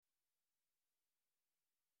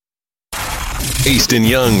Easton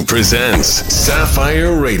Young presents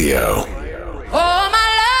SAPPHIRE Radio. Oh, my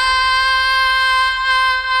love.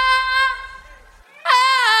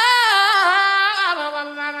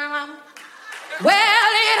 Well,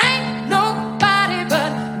 it ain't nobody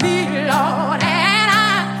but me, Lord, and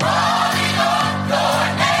I'm calling on your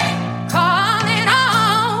name, calling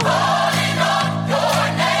on your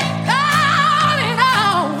name, calling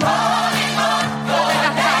on your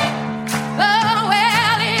name. Oh,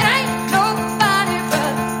 well, it ain't nobody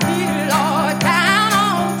but me, Lord, down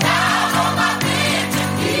on my bended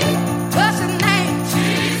knee. What's his name?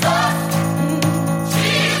 Jesus,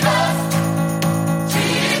 Jesus,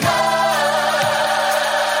 Jesus.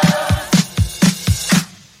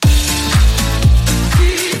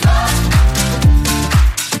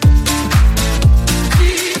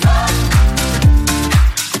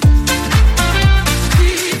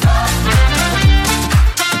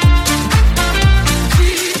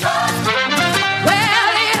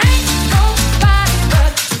 Well, it ain't nobody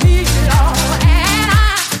but me, Lord, and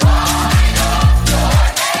I'm calling on your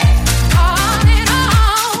name, calling on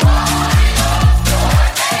your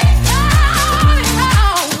name, calling on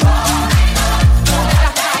your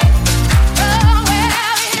name. Oh,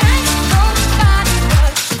 well, it ain't nobody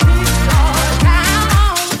but me, Lord, down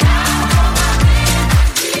on my bended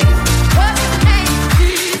knee. What's his name?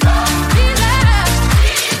 Jesus, Jesus,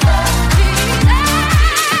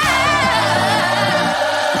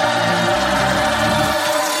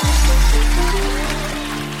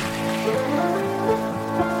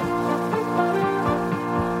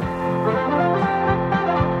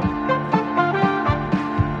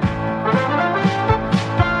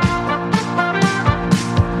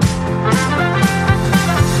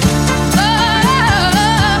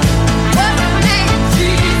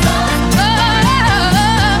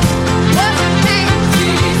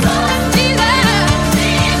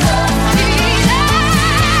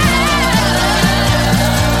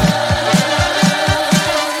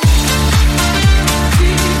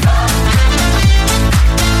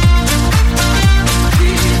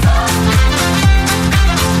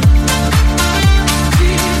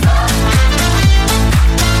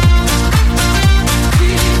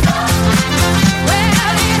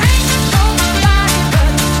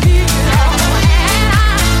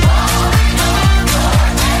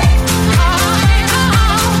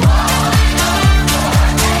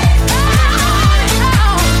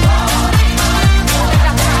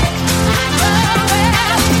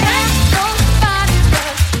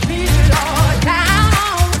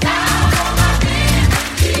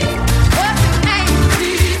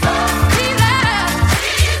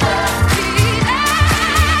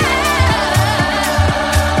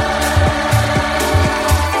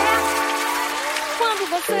 Quando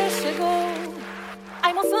você chegou, a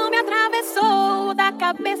emoção me atravessou da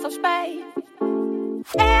cabeça aos pés.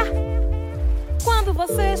 Quando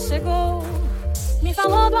você chegou, me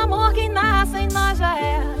falou do amor que nasce em nós já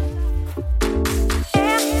é.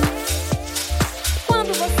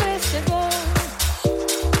 Quando você chegou,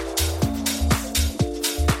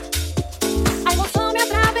 a emoção me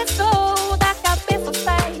atravessou da cabeça aos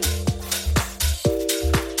pés.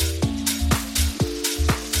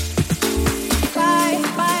 Vai,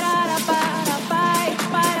 parara, para, vai,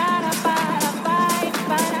 parara, para, vai,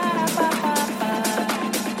 parara, para,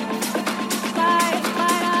 vai,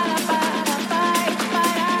 parara, para, vai,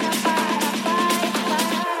 parara, para, vai,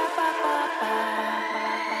 parara,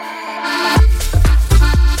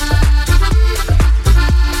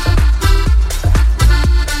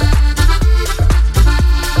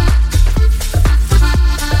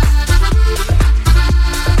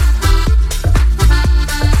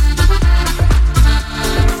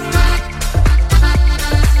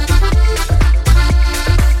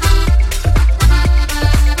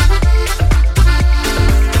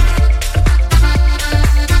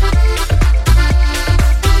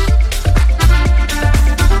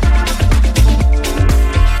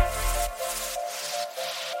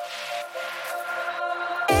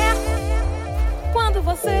 Quando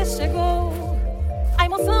você chegou, a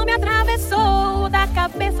emoção me atravessou da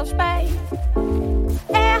cabeça aos pés.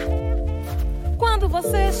 Quando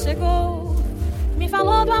você chegou, me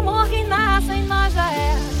falou do amor que nasce em nós já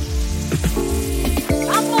é.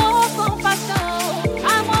 Amor com paixão,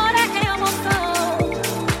 amor é emoção,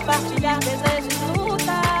 partilhar desejos e lutas.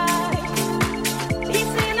 E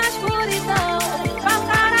se na escuridão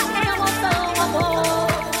faltar a emoção, amor,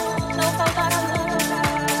 não faltará nunca.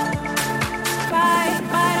 Vai,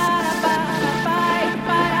 parara, para, vai,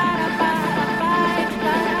 parara, para, vai,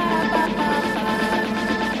 parara, para,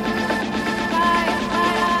 vai,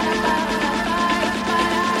 parara, para, vai,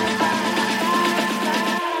 parara, para, vai,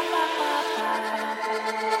 parara.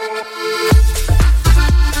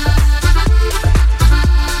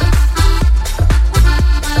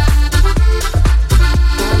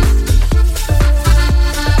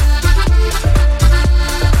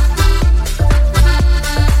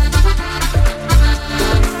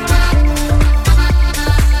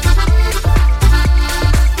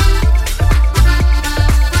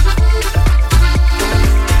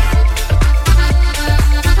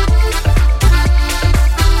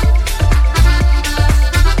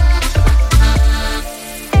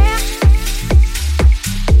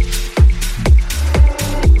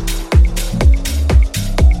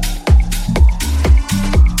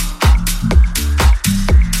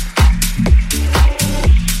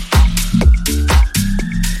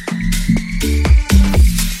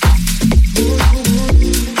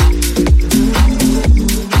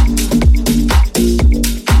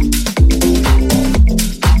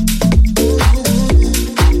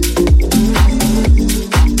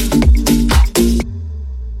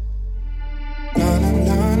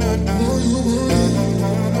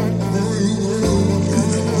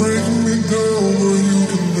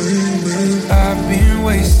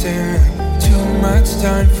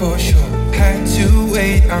 done for sure. Had to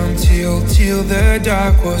wait till the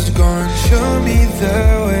dark was gone. Show me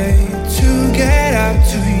the way to get out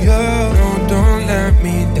to you. No, don't let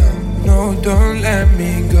me down. No, don't let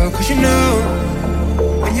me go. 'Cause you know,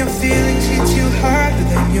 when your feelings hit you harder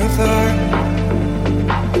than you thought,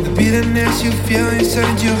 the bitterness you feel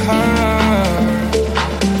inside your heart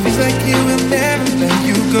feels like it will never let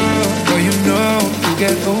you go. But you know you'll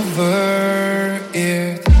get over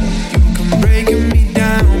it. You can breaking me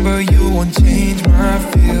down, but you won't change my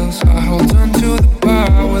feels. I hold on to the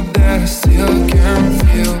power that I still can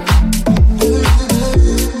feel.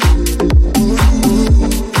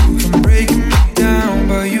 You can break me down,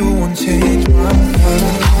 but you won't change my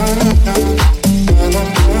feels.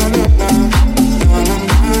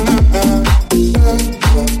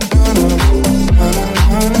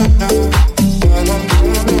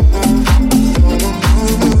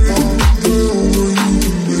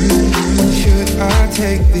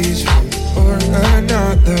 Take this road or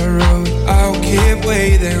another road. I'll keep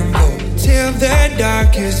waiting though till the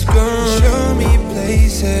dark is gone. Show me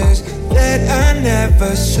places that I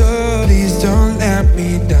never saw. Please don't let me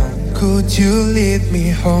down. Could you lead me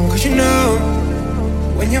home? 'Cause you know,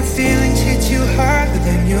 when your feelings hit you harder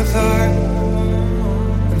than you thought,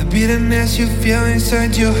 and the bitterness you feel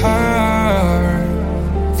inside your heart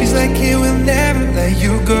feels like it will never let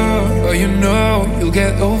you go. But you know you'll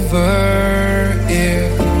get over it.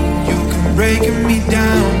 You can break me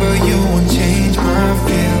down, but you won't change my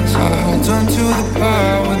feels. I hold on to the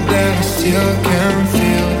power that I still can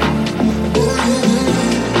feel.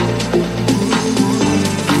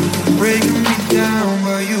 You can break me down,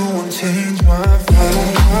 but you won't change my feels.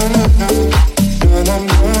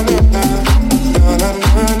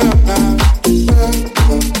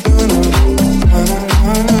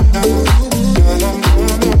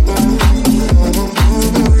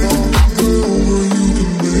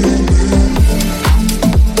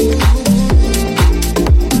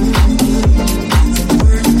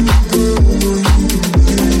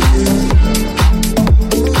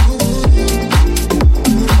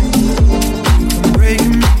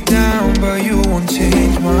 But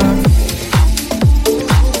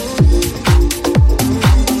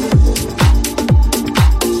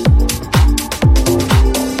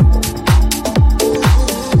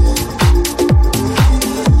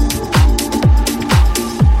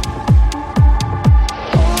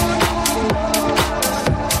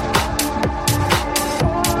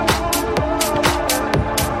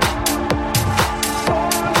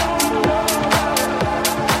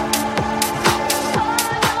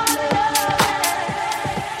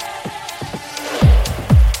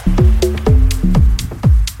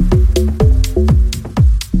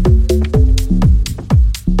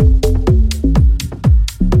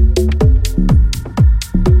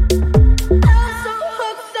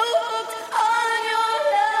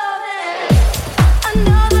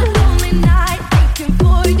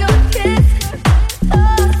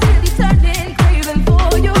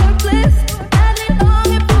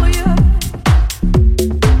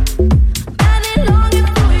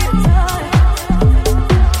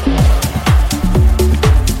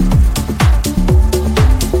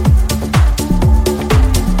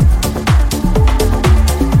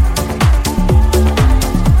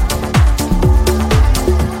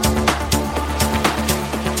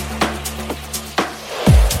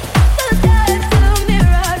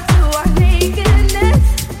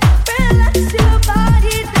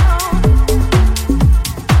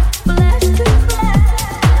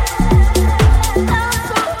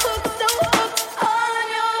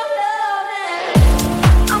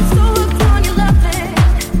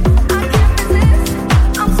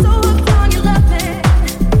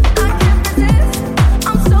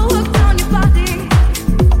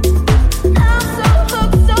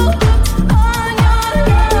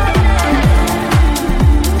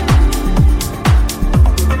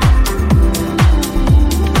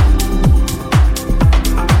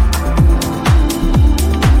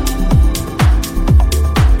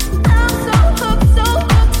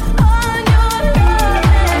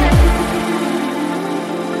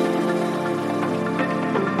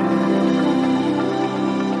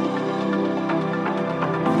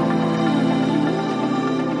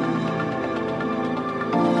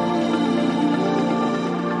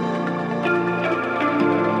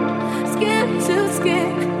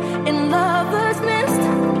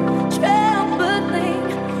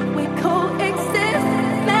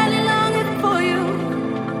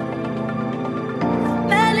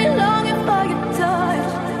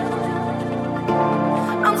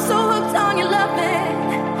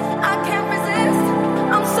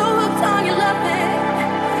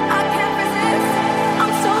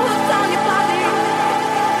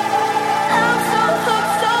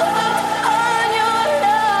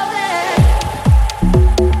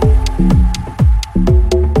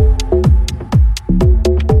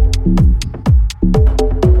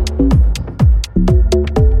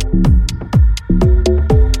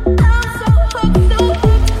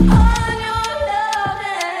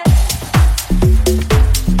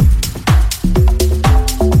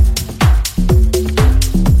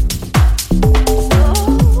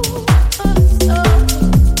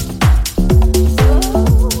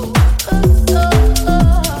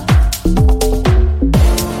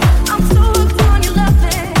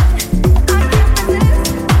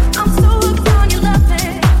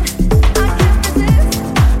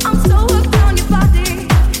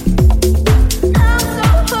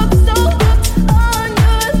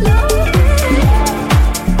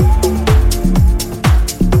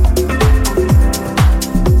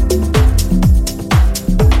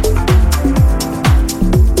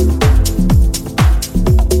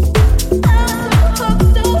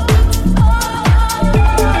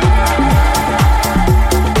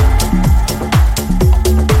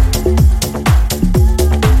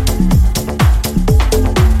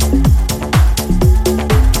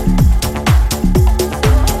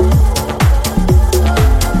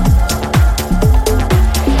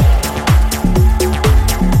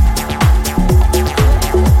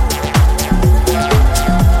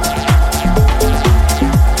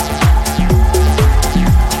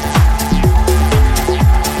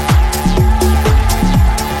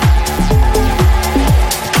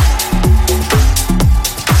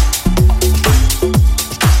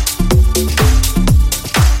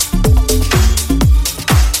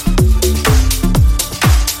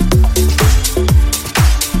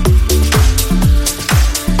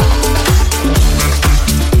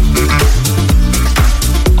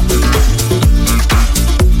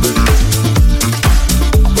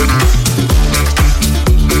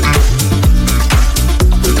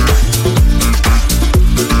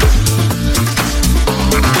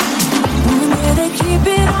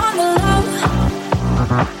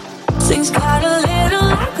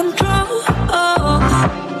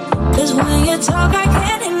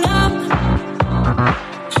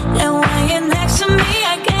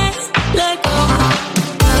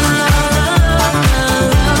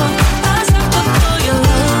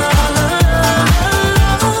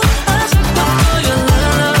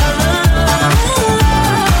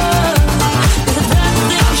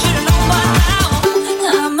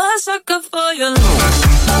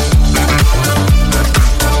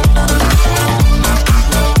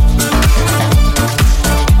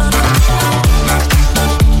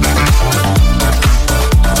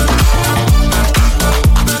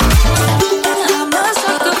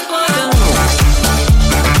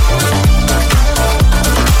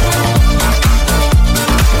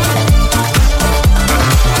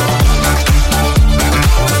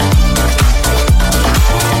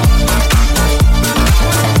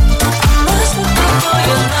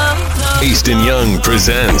Ernst & Young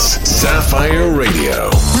presents Sapphire Radio.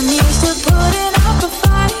 I'm used to putting up a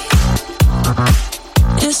fight.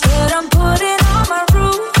 Instead, I'm putting all my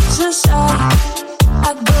rules aside.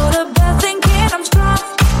 I go to bed thinking I'm strong,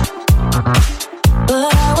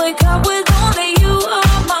 but I wake up with only you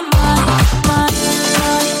on my mind.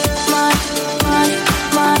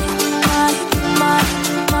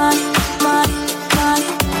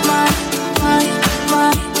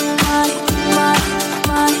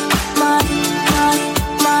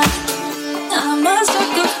 I'm a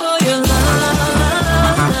sucker for your love.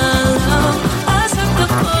 A sucker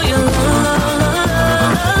for your love.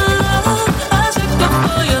 A sucker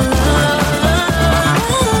for your love.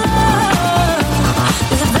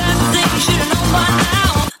 If that's the thing you should've known by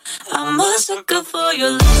now. I'm a sucker for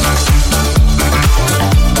your love.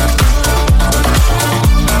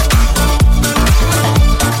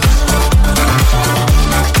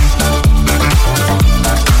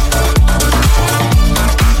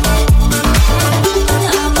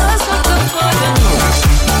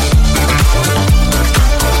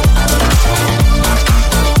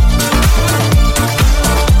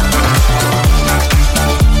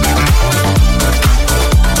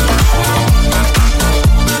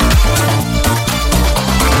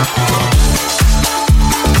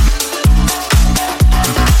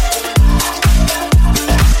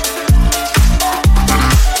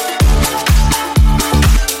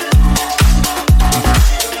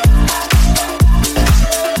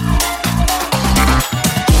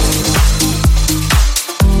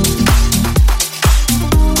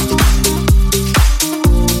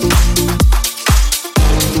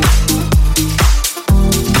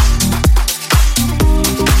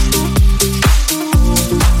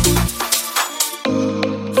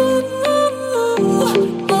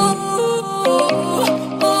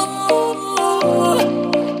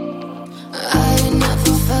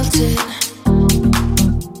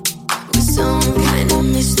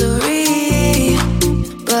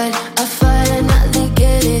 Right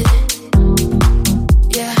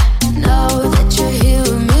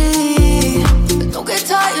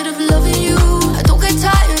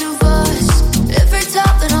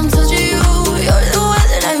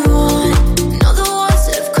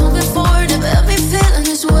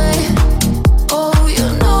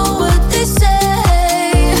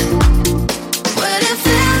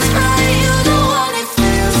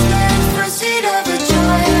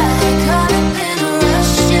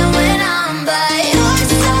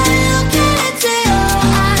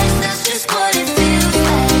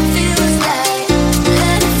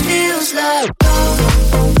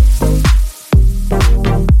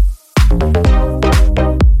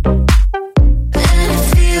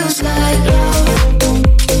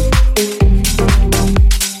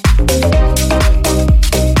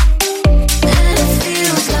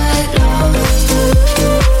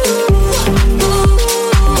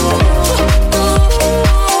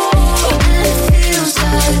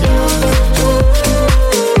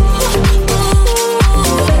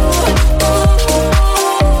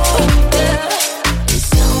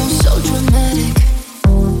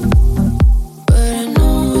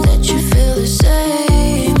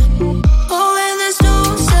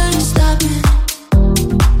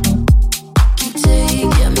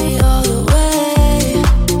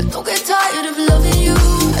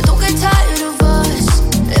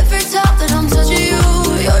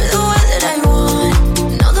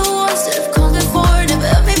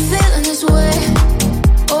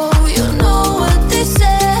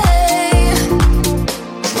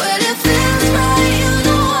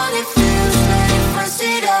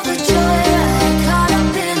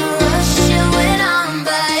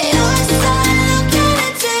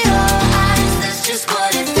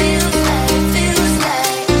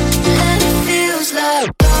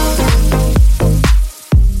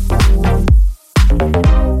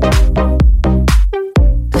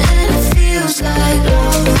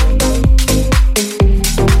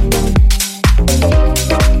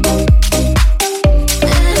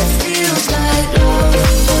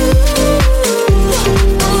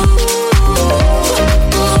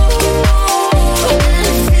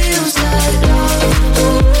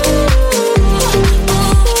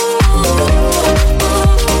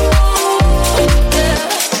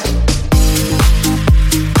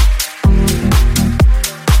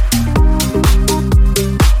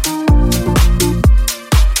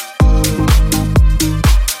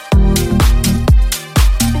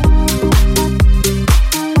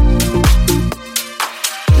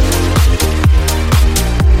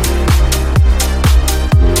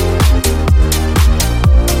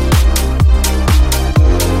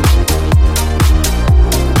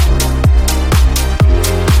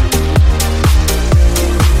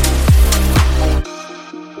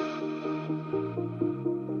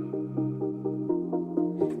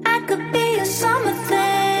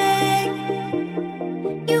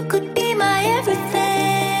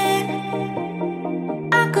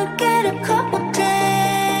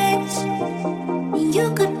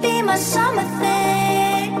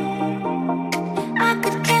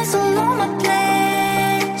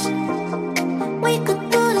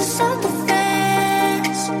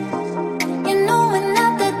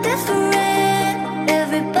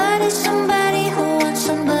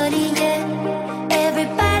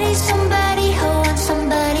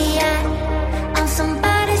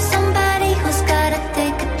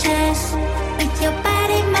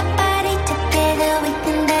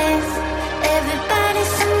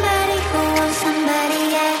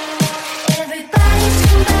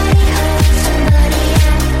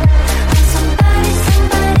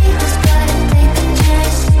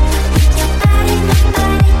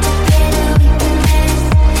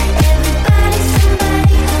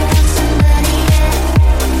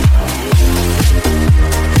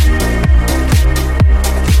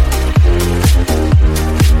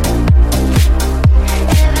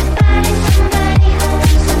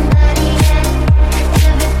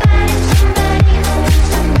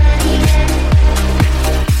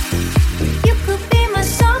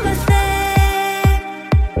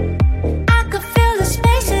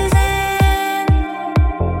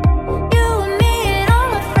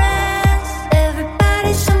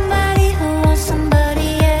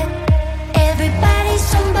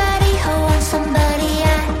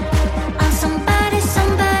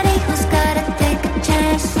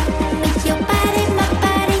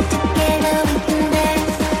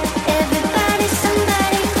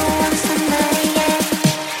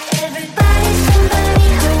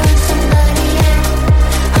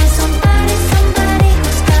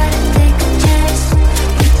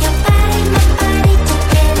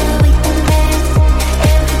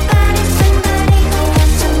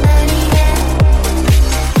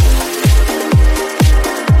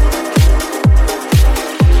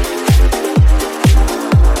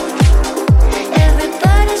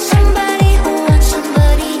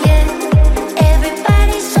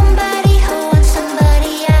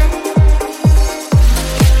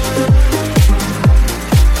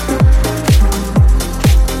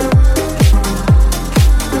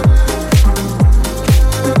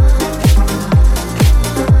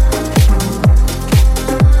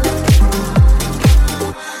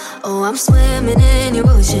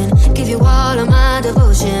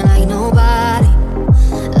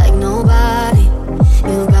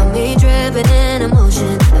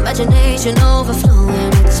imagination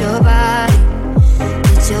overflowing with your body,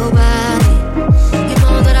 with your body. You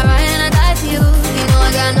know that I ride and I die for you. You know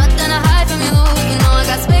I got nothing to hide from you. You know I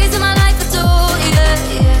got space in my life for two, yeah,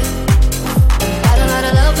 yeah. Got a lot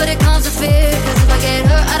of love, but it comes with fear. Cause if I get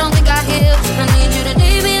hurt, I don't think I heal. I need you to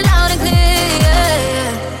need me loud and clear, yeah,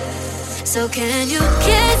 yeah. So can you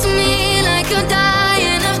kiss me like you're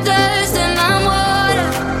dying of thirst and I'm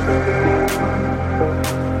water?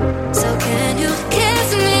 So can you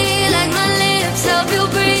kiss me like my lips help you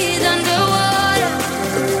breathe underwater?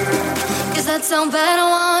 Cause that sound bad, I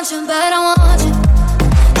want you, bad, I want you.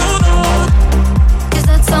 Cause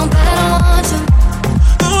that sound bad, I want you.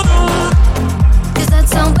 Cause that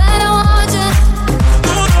sound bad, I want you.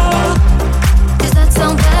 Cause that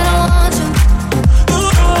sound bad, I want you.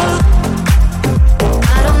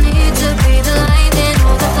 I don't need to be the lightning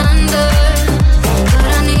or the thunder, but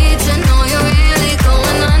I need to know you're really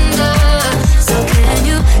going under. So can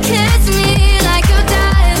you kiss me like you're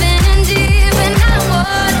diving in deep in that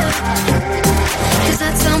water? Cause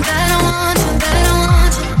that sound bad, I want you, bad, I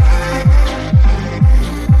want you.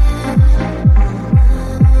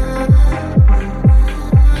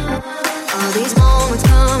 All these moments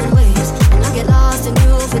come in waves, and I get lost in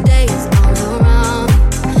you for days.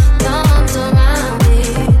 Arms around me,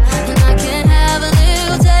 and I can't have a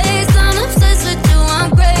little taste. I'm obsessed with you, I'm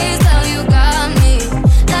crazy how you got me.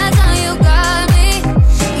 That's how you got me.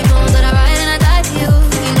 You know that I ride and I die for you.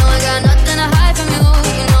 You know I got nothing to hide from you.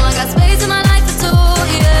 You know I got space in my life for two,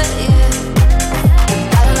 yeah, yeah.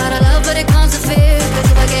 Got a lot of love, but it comes with fear. Cause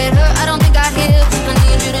if I get hurt, I don't think I heal. I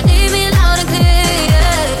need you to need me loud and clear,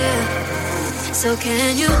 yeah, yeah. So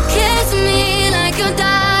can you kiss me like you're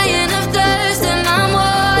dying of thirst and I'm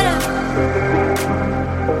water?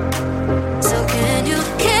 So can you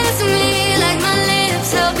kiss me like my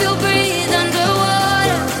lips help you breathe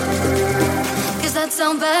underwater? Cause that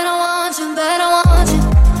sound bad, I want you, bad, I want you.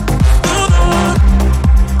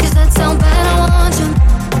 Cause that sound bad, I want you.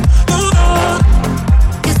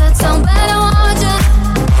 Cause that sound bad, I want you.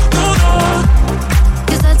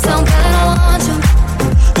 Cause that sound bad, I want you.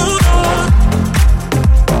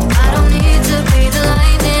 I don't need to be the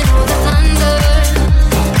lightning or the thunder,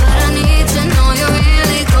 but I need to know you're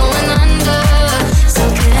really going under. So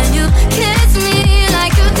can you kiss me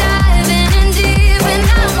like you're diving in deep in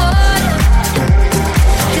that water?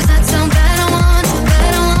 Cause that sound bad, I want you,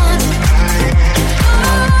 bad, I want you.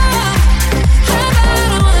 How bad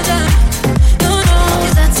I want you, no, no.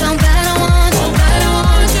 Cause that sound bad, I want you, bad, I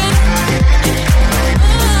want you.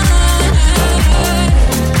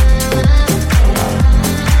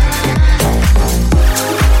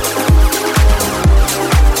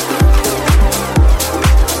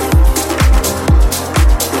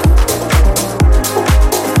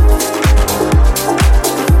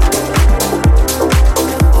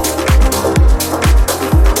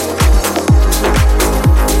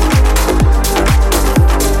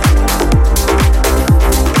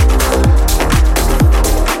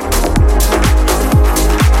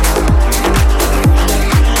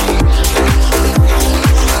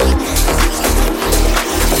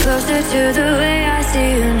 Closer to the way I see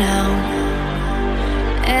you now,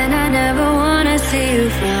 and I never wanna see you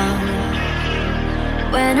frown.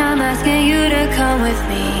 When I'm asking you to come with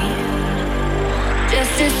me,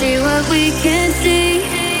 just to see what we can see.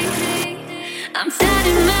 I'm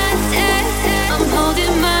setting my test, I'm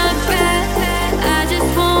holding my breath. I just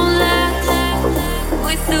won't last.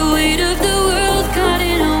 With the weight of the world caught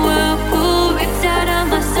in a whirlpool, ripped out of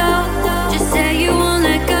my soul. Just say you won't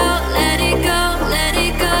let go, let it go, let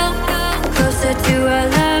it go. Closer to a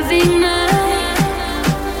loving mind,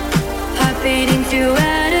 heart beating two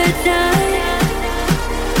at a time.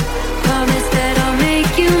 Promise that I'll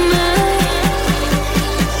make you mine.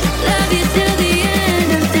 Love you till the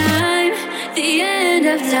end of time, the end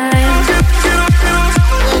of time.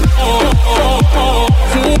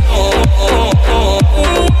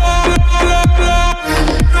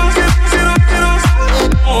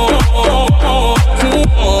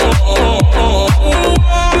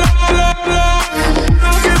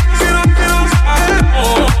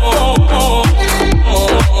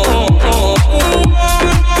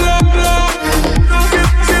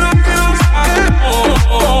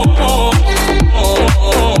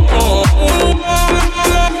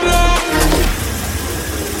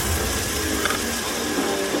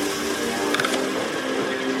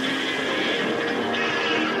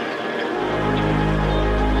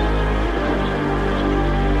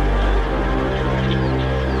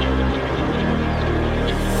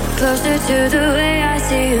 Closer to the way I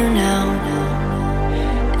see you now,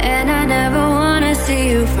 and I never wanna see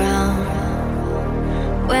you frown.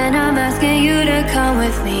 When I'm asking you to come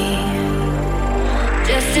with me,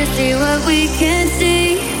 just to see what we can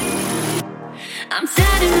see. I'm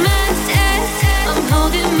sad in my chest, I'm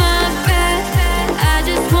holding my breath. I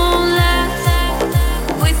just won't last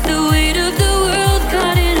with the weight of the world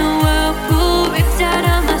caught in a whirlpool, ripped out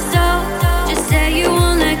of my soul. Just say you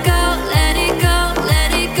won't let go, let it go,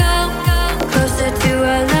 let it go. Closer to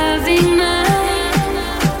a loving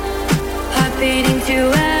mind, heart beating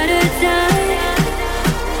 2 at a time.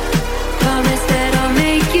 Promise that I'll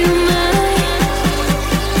make you mine.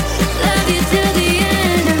 Love you till the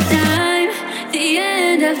end of time, the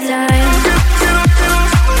end of time.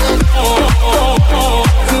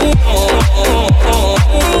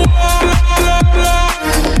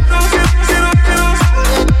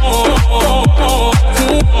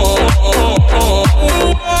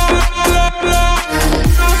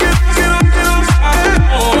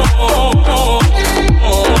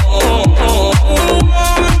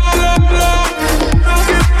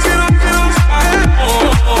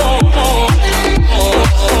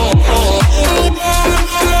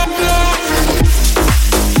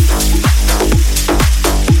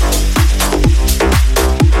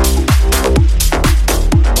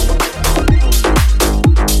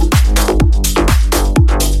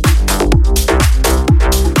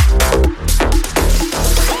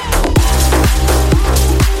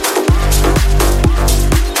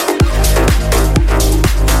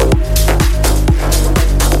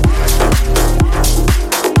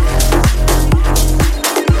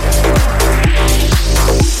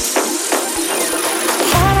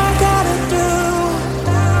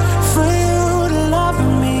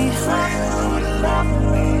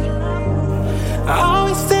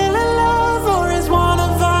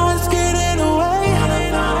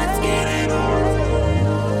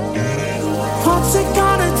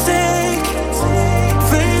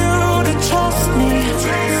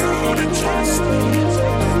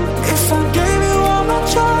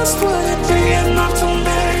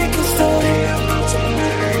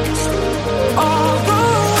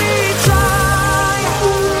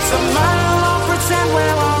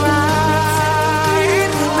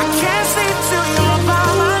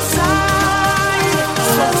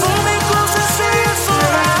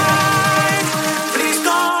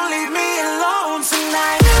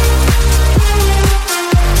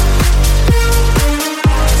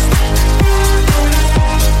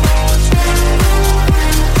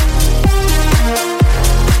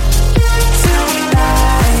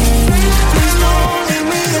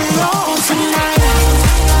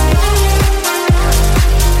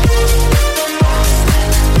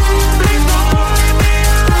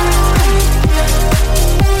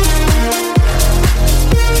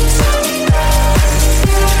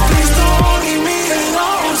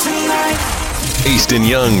 Easton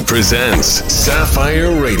Young presents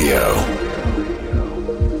Sapphire Radio.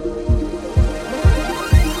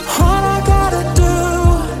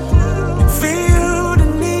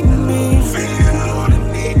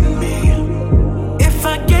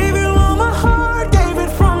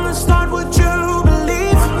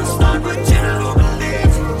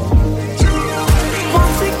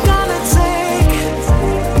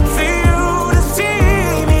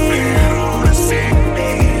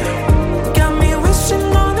 Got me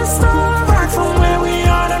wishing on a star right from where we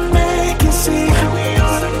are to make it.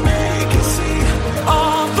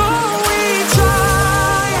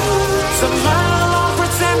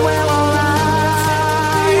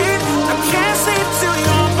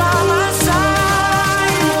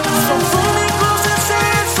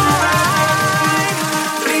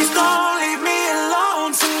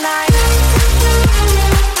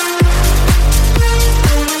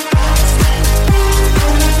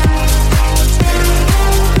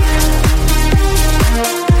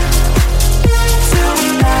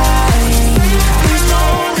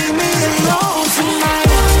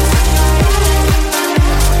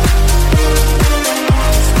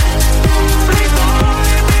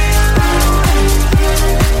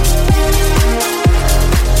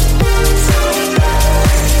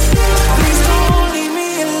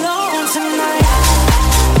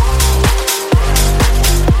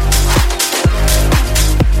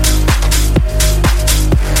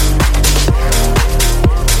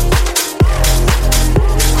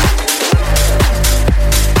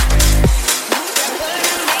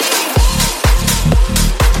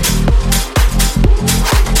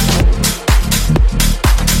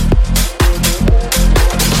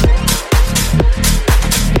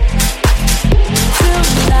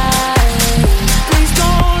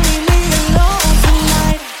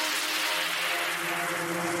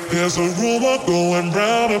 going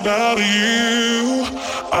round about you.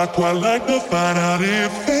 I quite like to find out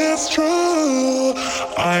if it's true.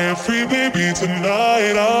 I am free, baby,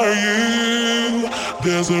 tonight, are you?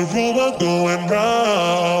 There's a rumor going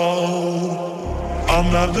round.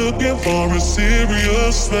 I'm not looking for a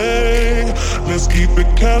serious thing. Let's keep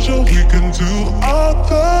it casual, we can do our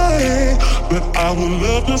thing. But I would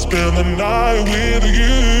love to spend the night with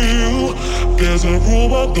you. There's a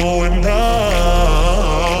rumor going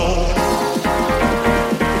round.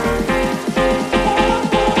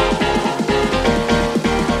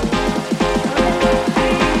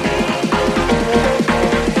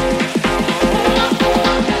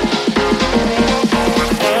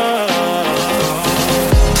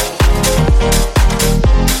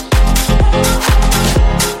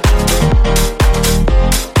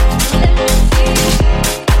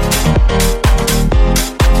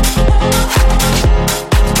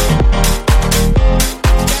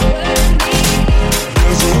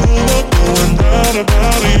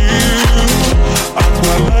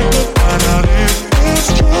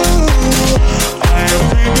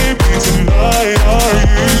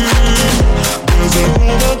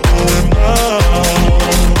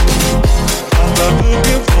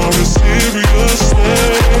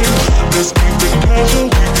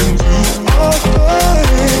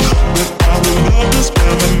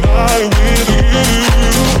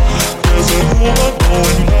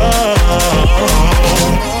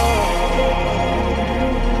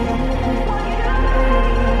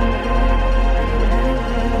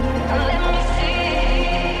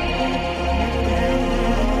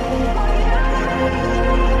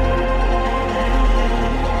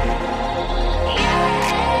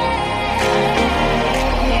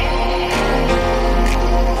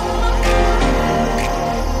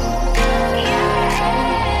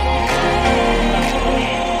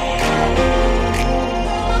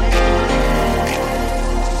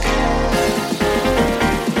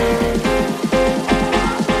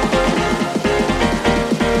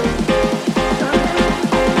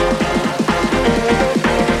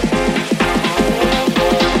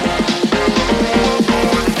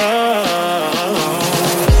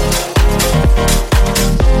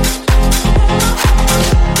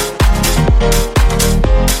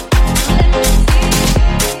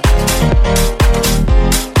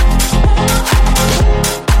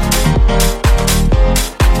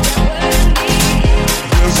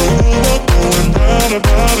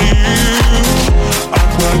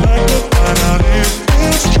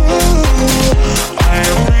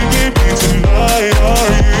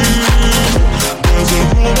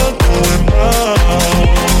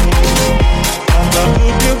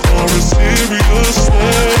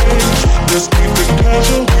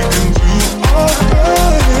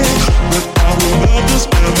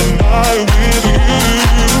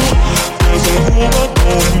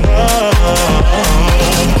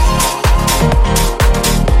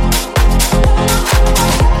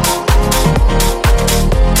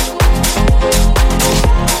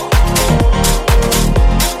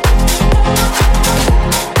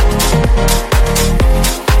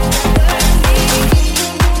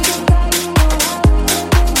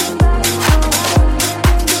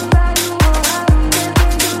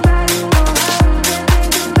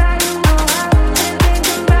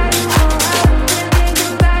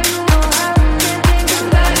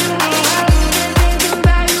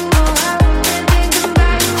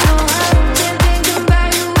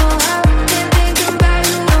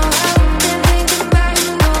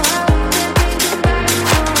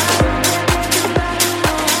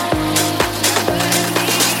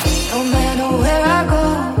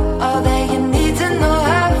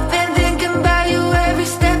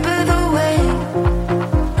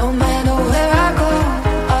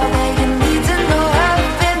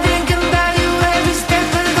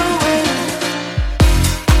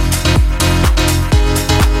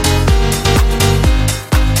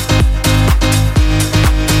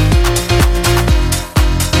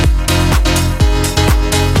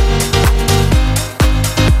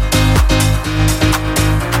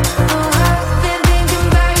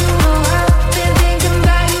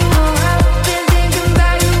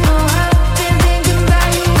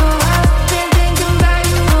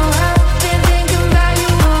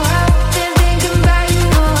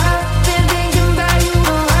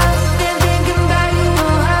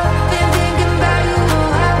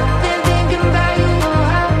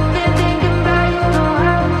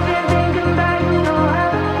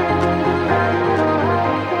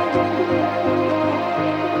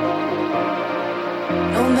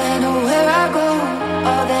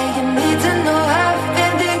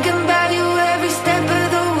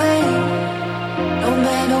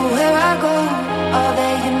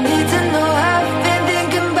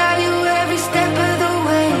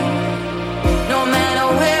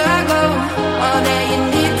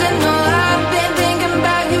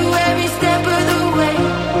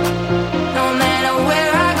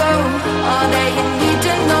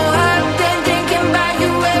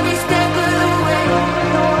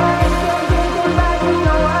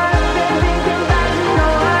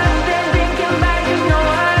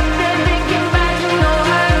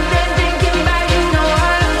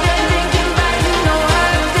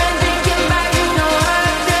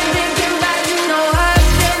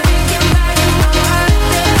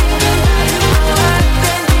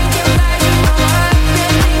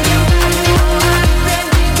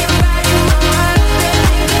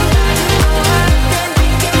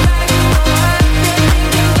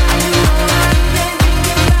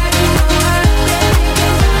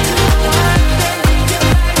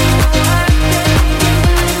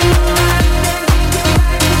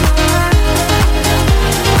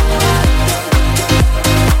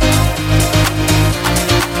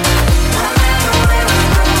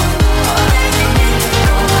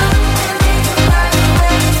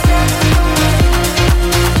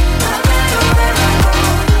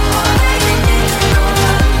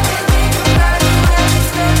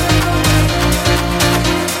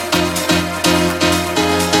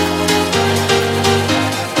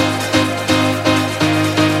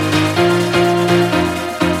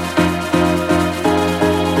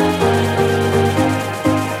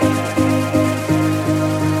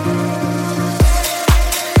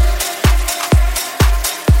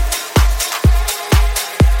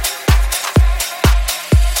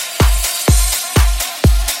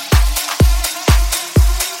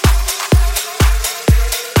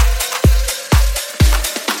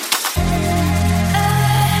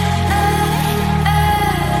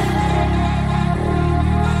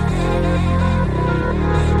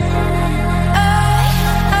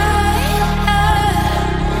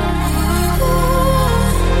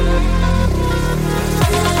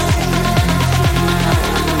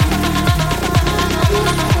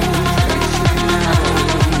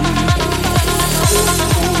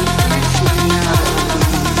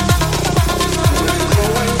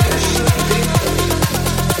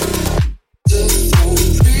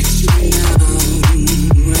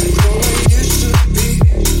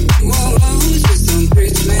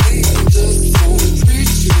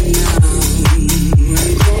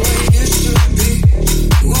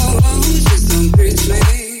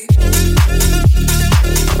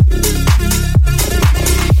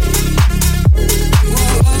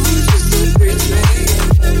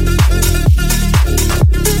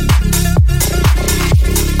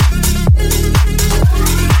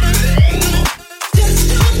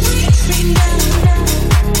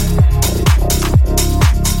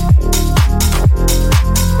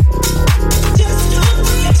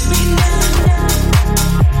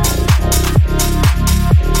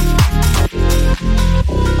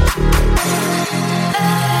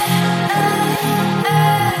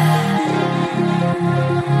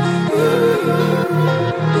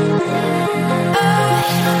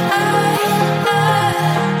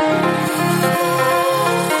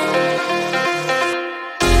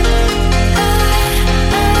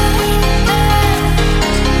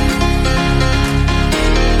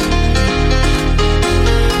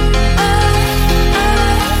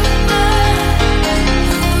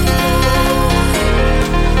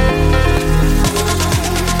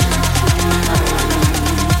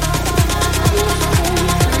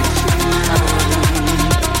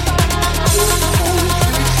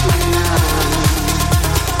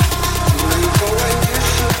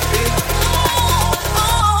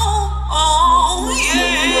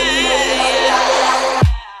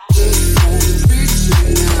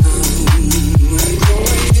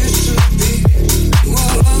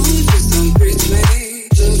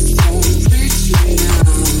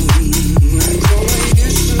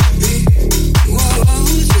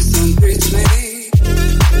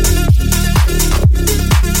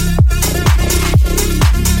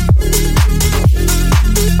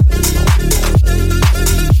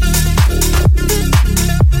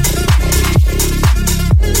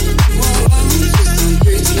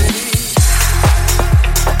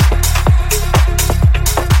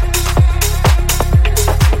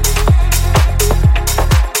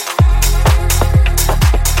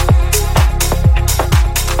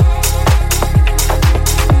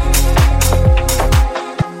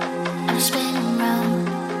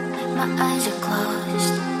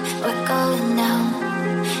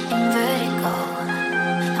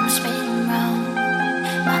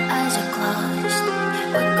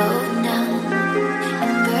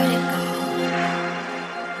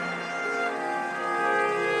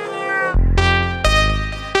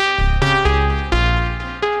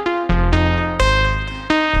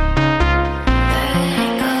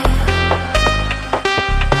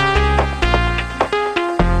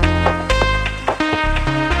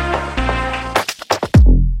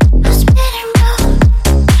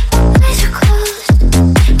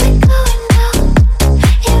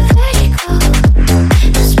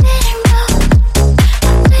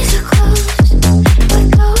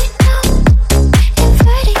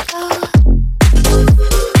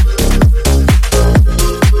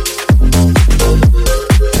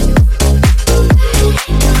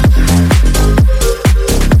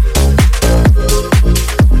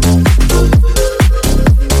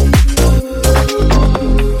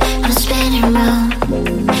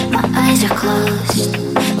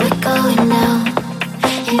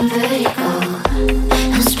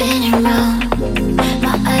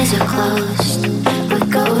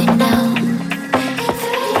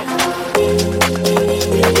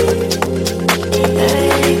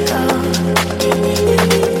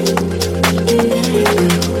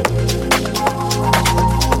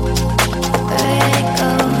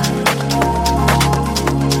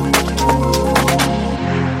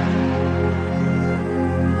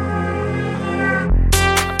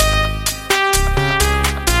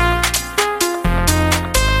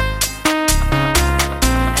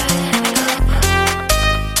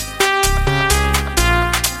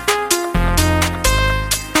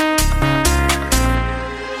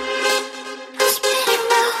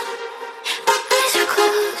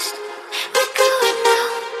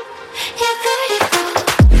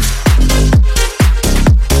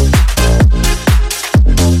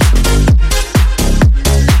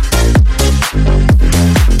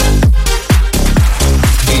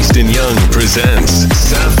 presents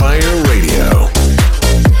SAPPHIRE Radio.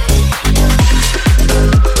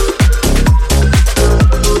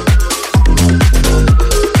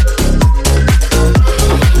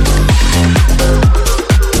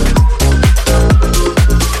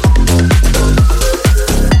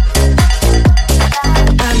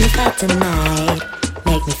 Tonight,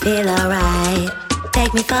 make me feel alright.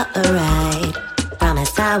 Take me for a ride.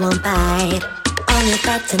 Promise I won't bite. On your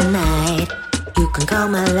back tonight, you can call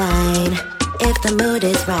my line. If the mood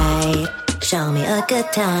is right, show me a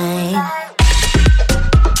good time.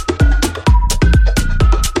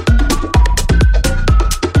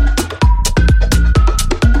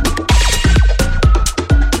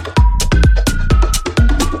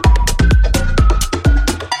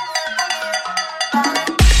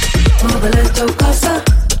 Move a little closer,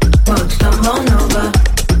 won't you come on over?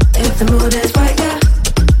 If the mood is right, yeah,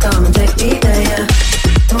 come and take me there, yeah.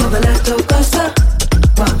 Move a little closer,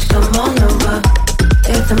 won't you come on over?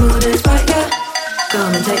 If the mood is right, yeah,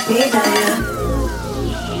 come and take me there, yeah.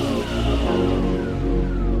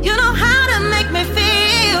 You know how to make me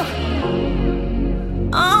feel.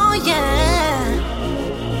 Oh yeah.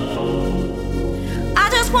 I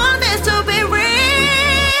just want this to be real.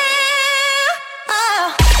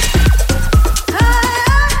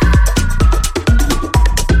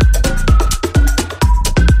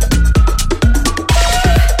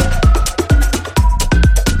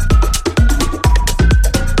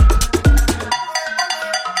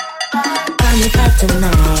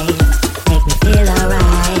 Tonight, make me feel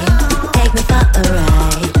alright. Take me for a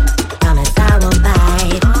ride. Promise I won't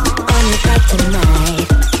bite. On your back tonight,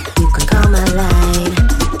 you can call my line.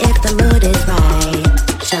 If the mood is right,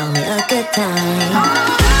 show me a good time.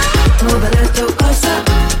 Move a little closer,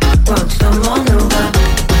 won't you come on over?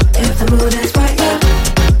 If the mood is right, yeah,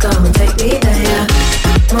 come and take me there, yeah.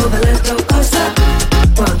 Move a little closer,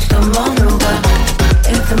 won't you come on over?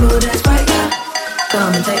 If the mood is right, yeah,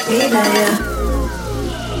 come and take me there, yeah.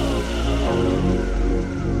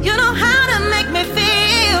 You know how to make me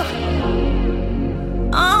feel.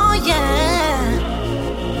 Oh yeah.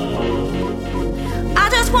 I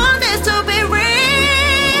just want this to be real.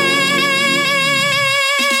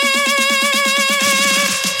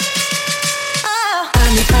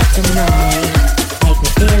 On your back tonight, make me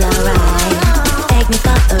feel alright. Take me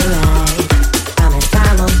for a ride. Promise I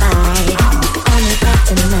won't bite. On your back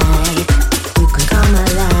tonight, you can call my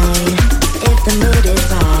line. If the mood is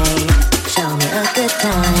right, show me a good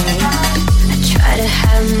time. I try to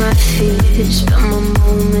hide my fears, but my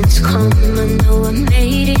moments come. I know I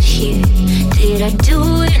made it here. Did I do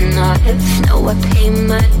enough? No, I paid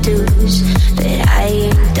my dues, but I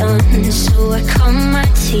ain't done, so I cut my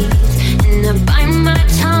teeth.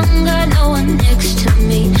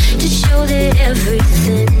 know that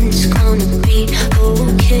everything's gonna be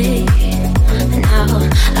okay. Now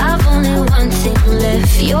I've only one thing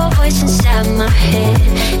left, your voice inside my head,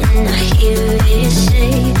 and I hear it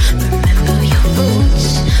say, remember your roots,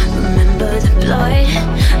 remember the blood,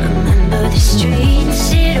 remember the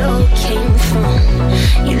streets it all came from.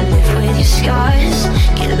 You live with your scars,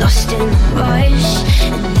 get lost in the rush,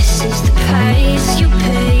 and this is the price you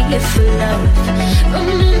pay for love.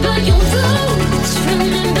 Remember your roots,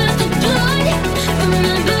 remember the blood,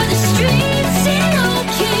 remember the streets it all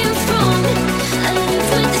came from. I live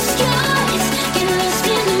with the scars, get lost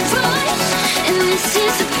in the rush, and this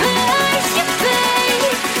is the price you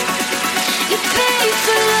pay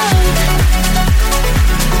for love.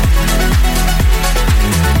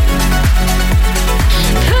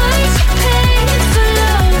 Price you pay for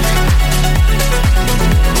love.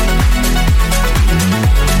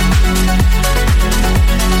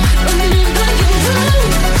 Remember your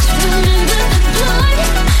roots, remember the blood,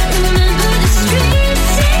 remember the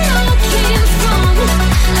streets it all came from.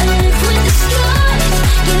 I live with the scars,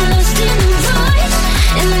 get lost in the rush,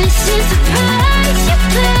 and this is the price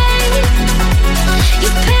you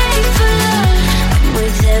pay for love. And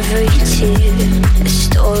with every tear, a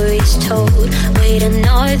story's told. Wait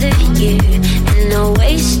another year, and I'll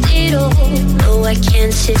waste it all. No, I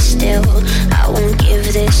can't sit still, I won't give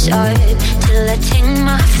this up till I take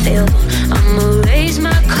my fill. I'ma raise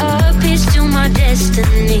my cup, it's to my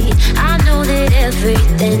destiny. I know that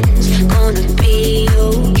everything's gonna be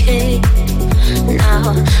okay.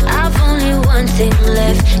 Now I've only one thing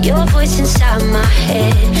left, your voice inside my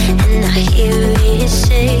head, and I hear it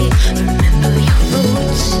say, remember your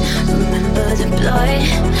roots, remember the blood,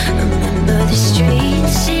 remember the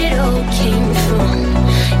streets it all came from.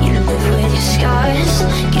 You live with your scars,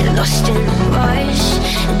 get lost in the rush,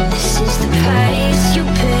 and this is the price you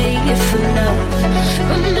pay for love.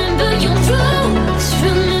 Remember your roots,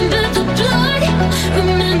 remember the blood,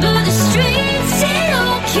 remember the streets it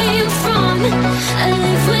all came from. I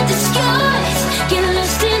live with the scars, get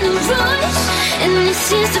lost in the rush, and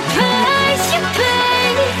this is the price you pay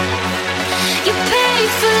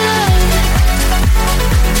for love.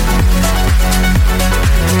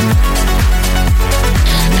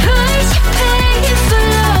 Price you pay for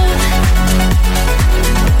love.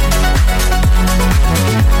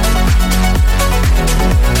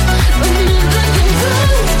 Remember your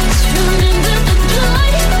roots, remember the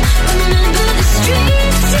blood, remember the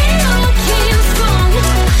streets it all came from.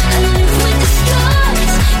 I live with the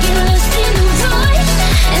scars, get lost in the rush,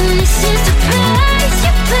 and this is the price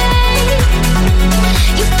you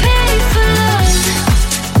pay for love.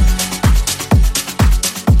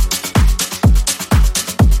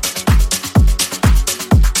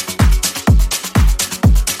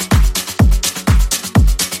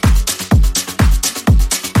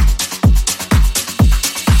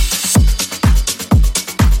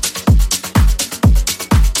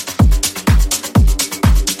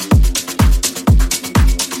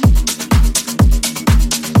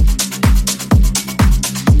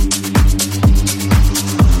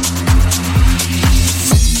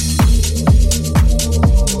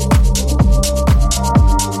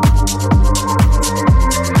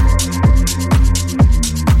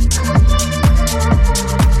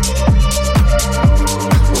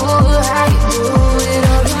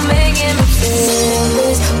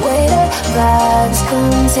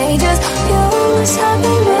 Contagious, you must have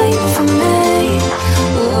been made for me.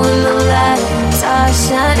 Ooh, and the lights are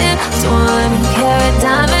shining, 20-carat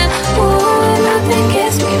diamond. Ooh, and nothing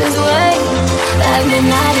gets me this way, like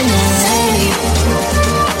midnight in LA.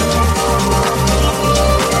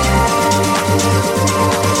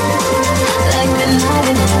 Like midnight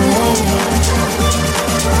in LA.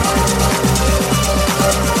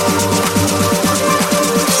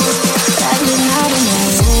 Like midnight in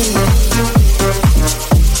LA.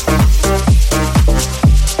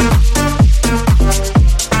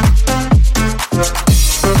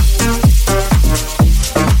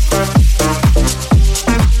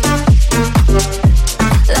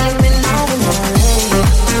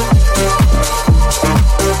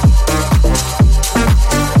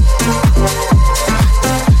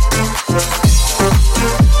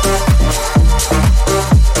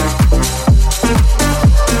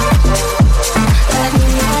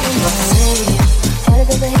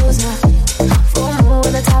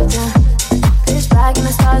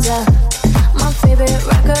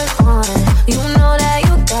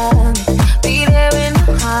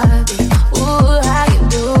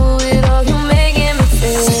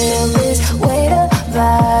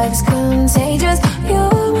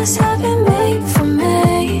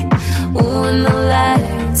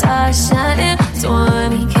 Shining,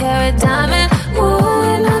 20-carat diamond.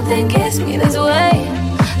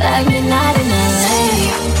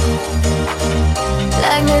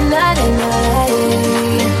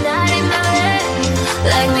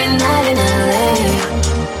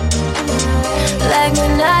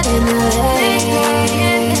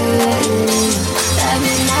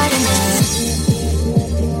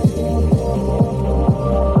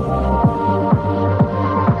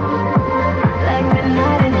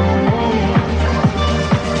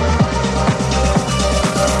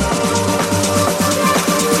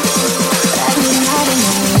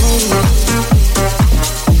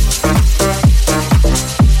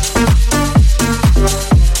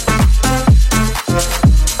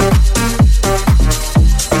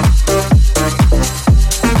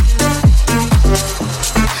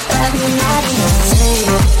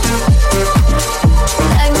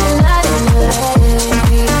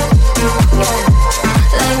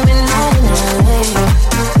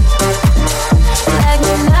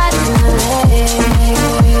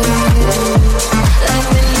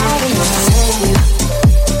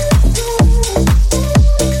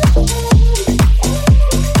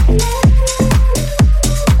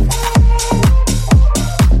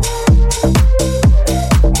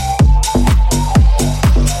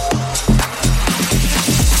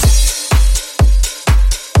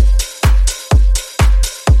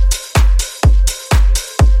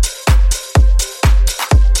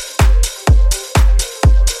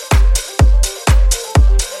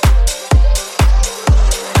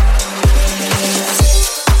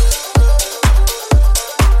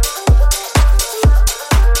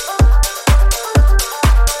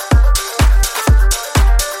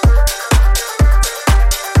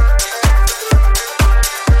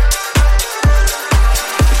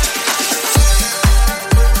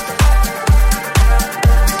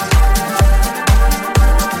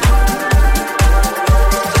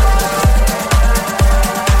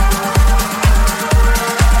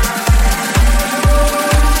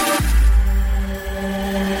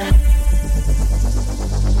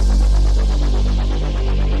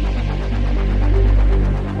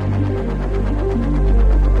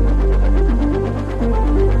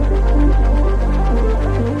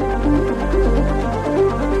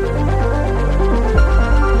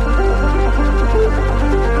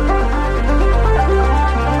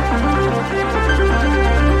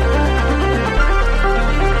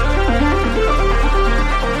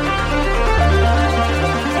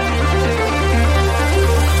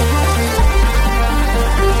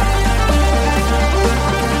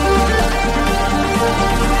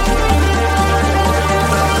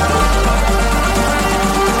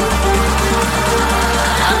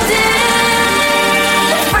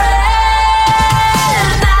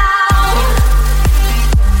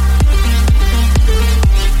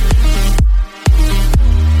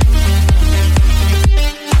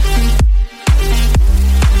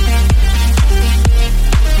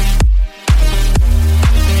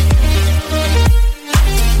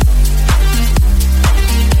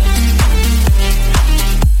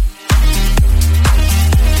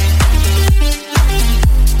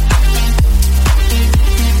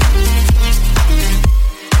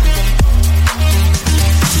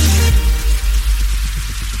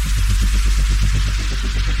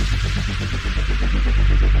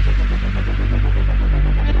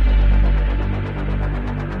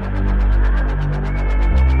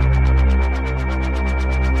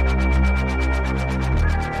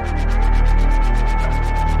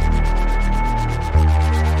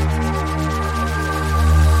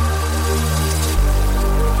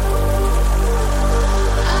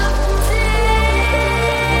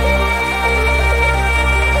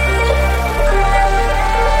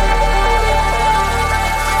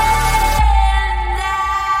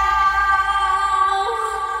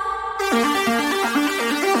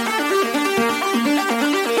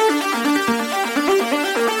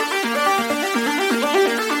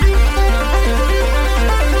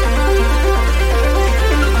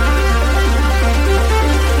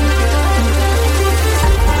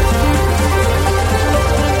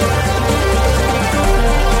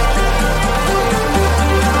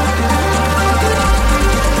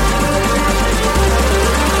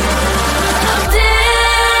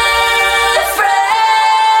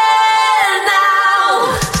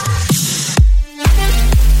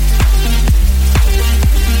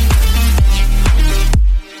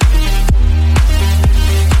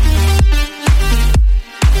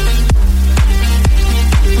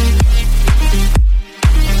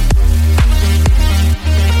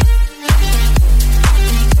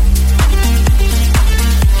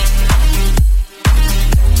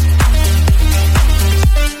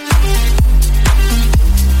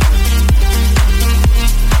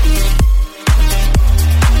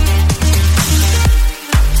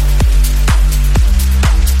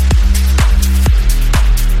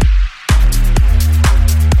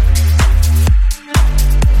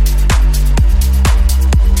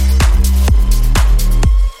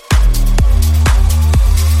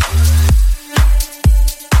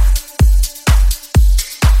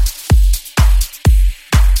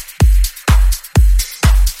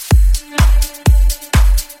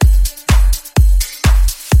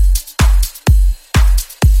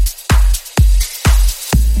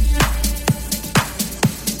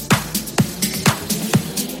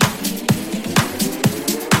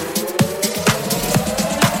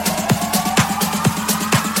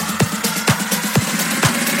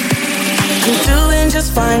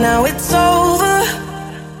 just fine, now it's over.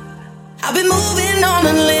 I've been moving on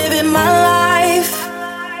and living my life,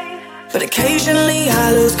 but occasionally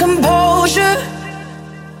I lose composure,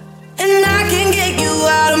 and I can't get you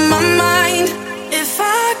out of my mind. If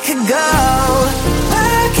I could go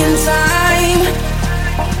back in time,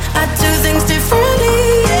 I'd do things differently,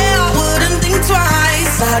 yeah, I wouldn't think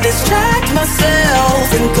twice. I distract myself,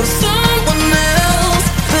 think of someone else,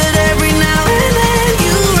 but every now and then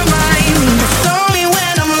you remind me. It's only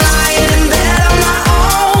when I'm lying in bed on my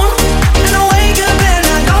own, and I wake up and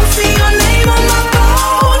I don't see your name on my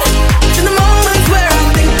phone. In the moments where I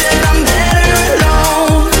think that I'm better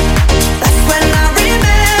alone, that's when I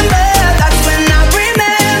remember, that's when I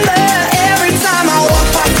remember. Every time I walk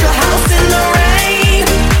past your house in the rain,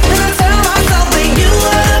 and I tell myself that you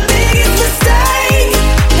were the biggest mistake,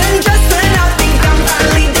 and just when I think I'm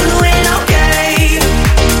finally doing okay,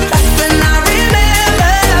 that's when I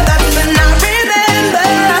remember, that's when I remember.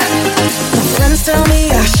 My friends tell me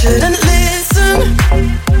I shouldn't listen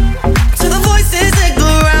to the voices that go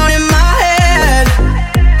round in my head,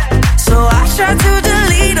 so I try to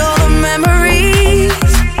delete all the memories,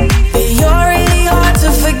 but you're really hard to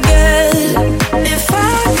forget. If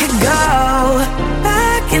I could go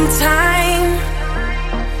back in time,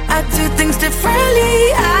 I'd do things differently,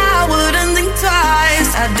 I wouldn't think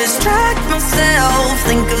twice. I'd distract myself,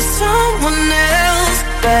 think of someone else,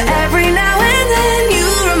 but every now and then you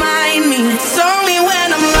remind me. It's only when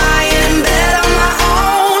I'm lying in bed on my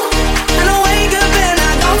own, and I wake up and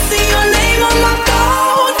I don't see your name on my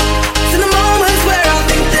phone. It's in the moments where I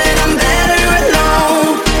think that I'm better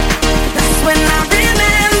alone, that's when I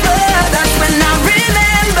remember, that's when I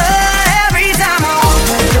remember. Every time I walk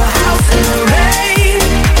past your house in the rain,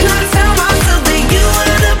 and I tell myself that you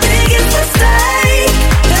were the biggest mistake,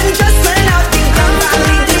 and just when I think I'm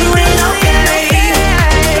finally doing okay,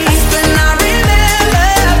 that's when I remember,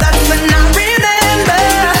 that's when I remember.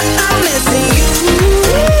 I'm missing you.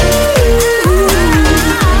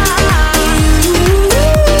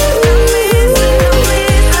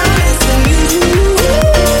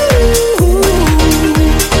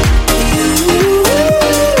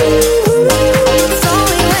 It's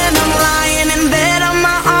only when I'm lying in bed on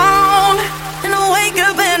my own, and I wake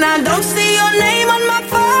up and I don't see your name on my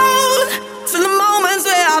phone. It's in the moments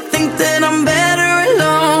where I think that I'm better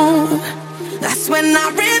alone, that's when I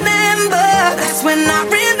remember, that's when I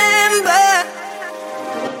remember.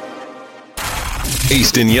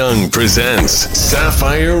 Easton Young presents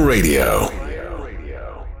Sapphire Radio.